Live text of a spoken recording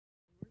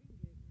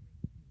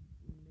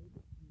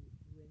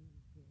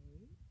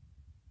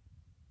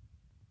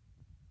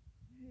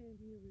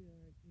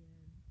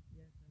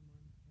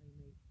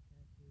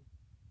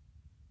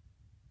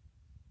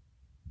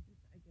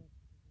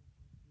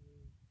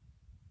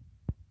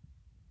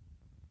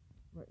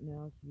Right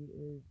now she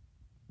is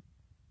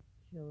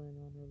chilling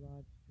on her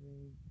live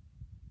stream.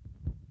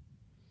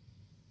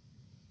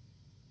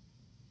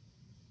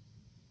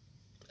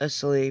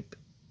 Asleep.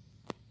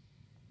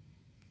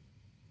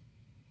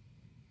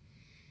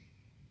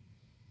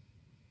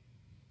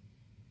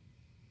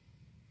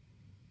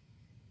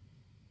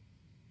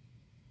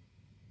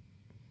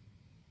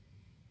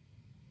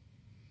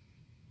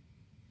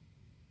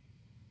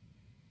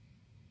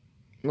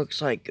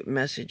 Looks like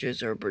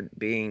messages are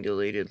being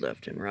deleted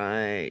left and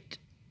right.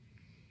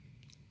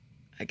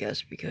 I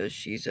guess because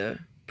she's a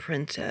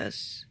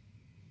princess.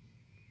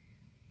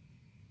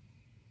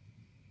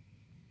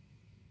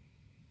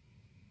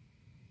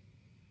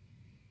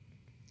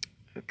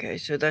 Okay,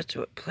 so that's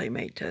what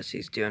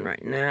Playmatetessi's doing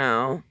right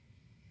now.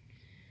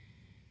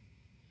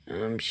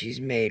 She's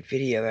made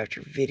video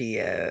after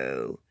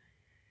video.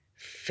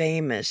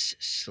 Famous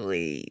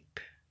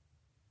sleep.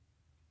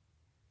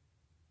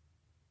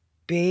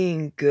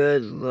 Being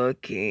good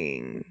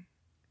looking.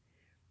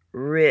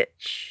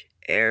 Rich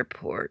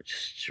airport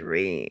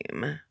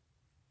stream.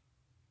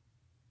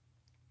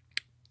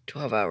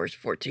 12 hours,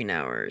 14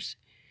 hours.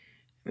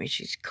 I mean,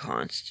 she's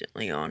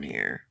constantly on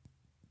here.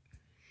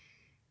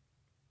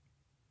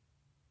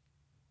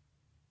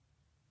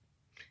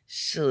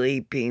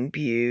 Sleeping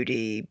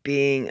Beauty,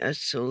 being a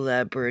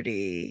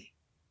celebrity,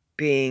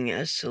 being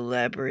a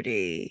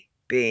celebrity,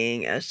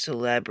 being a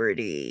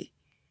celebrity.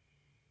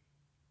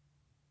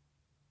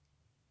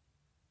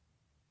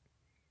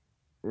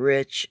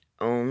 Rich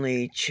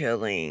only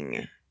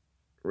chilling,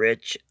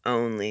 rich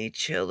only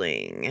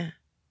chilling.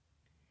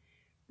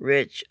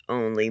 Rich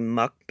only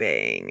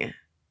mukbang,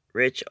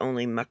 rich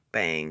only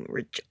mukbang,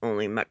 rich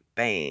only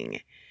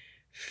mukbang.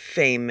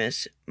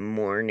 Famous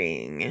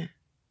morning.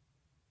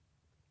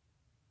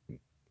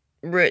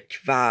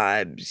 Rich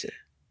vibes.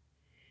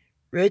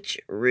 Rich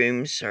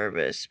room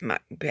service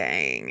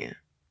mukbang.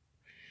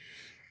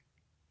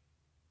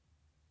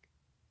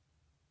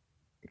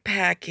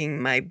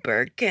 Packing my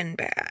Birkin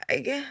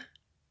bag.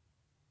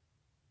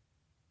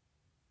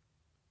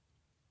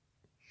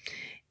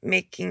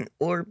 Making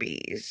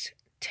Orbeez.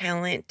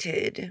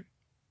 Talented.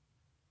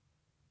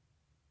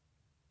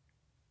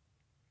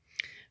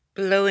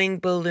 Blowing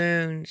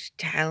balloons.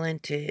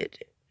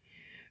 Talented.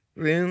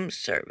 Room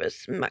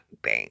service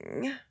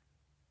mukbang.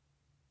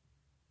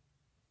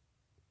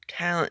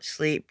 Talent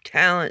sleep.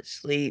 Talent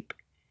sleep.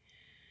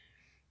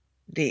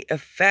 The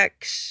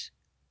effects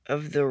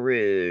of the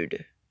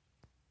rude.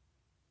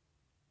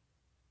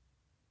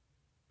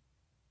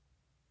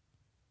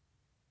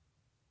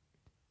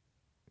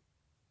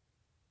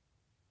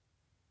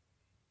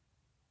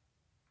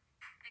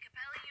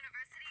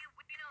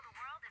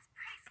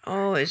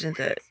 Oh, isn't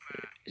that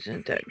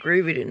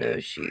groovy to know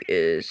she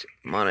is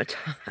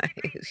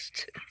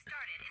monetized?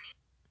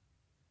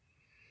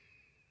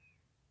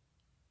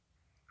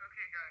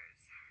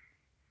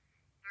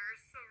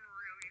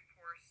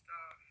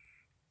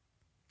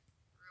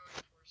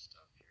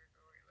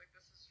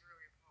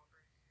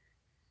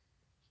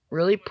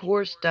 Really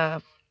poor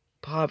stuff.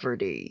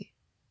 Poverty.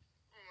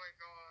 Oh my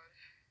god.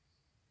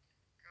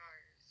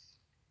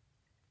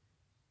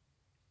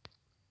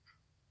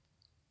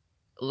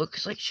 Guys.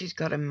 Looks like she's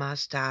got a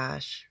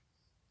mustache.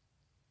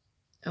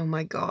 Oh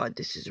my god,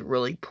 this is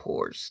really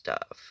poor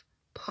stuff.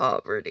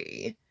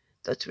 Poverty.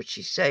 That's what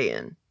she's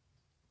saying.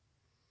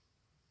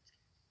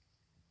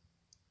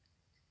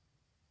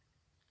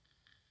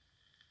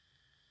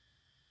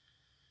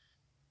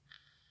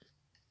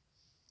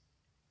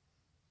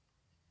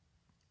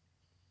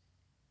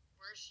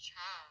 Where's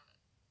Chad?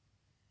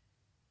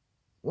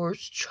 Where's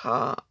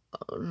Chad?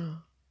 Literally,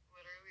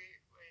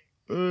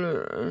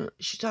 wait.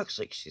 She talks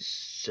like she's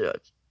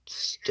such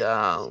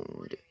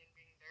stoned.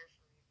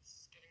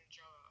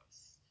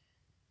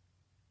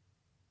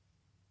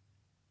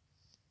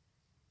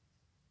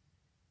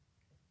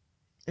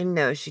 And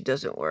no, she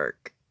doesn't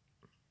work.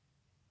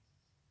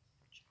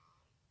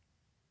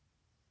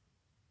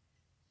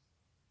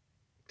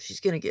 She's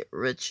gonna get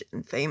rich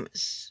and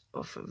famous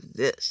off of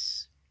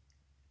this.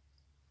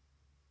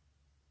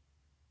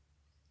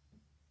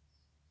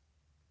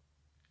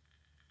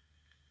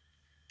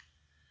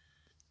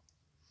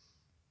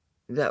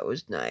 That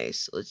was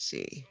nice. Let's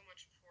see.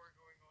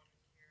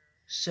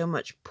 So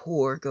much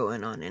poor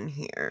going on in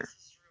here.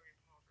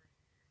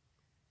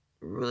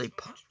 Really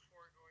poor.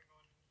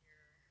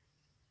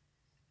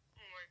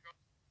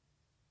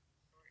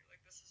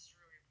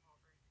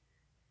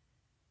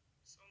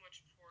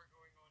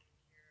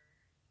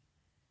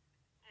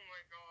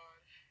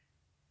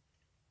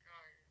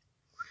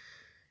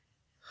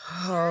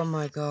 Oh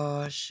my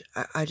gosh.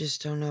 I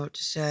just don't know what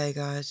to say,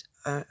 guys.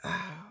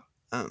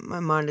 My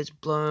mind is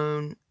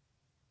blown.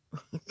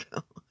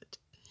 God.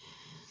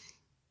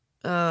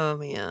 Oh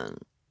man.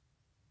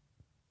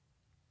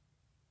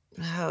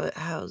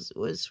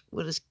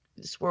 What is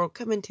this world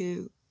coming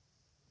to?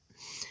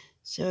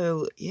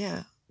 So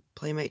yeah,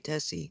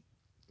 Playmatetessi.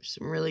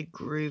 Some really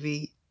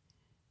groovy,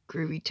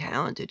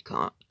 talented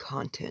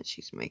content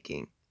she's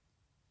making.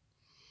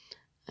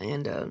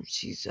 And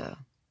she's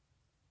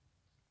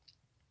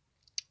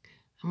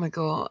Oh my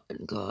god,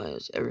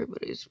 guys,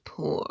 everybody's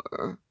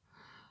poor.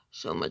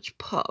 So much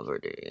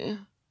poverty.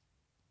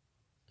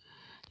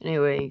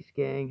 Anyways,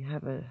 gang,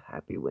 have a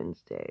happy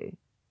Wednesday.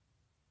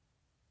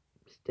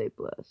 Stay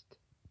blessed.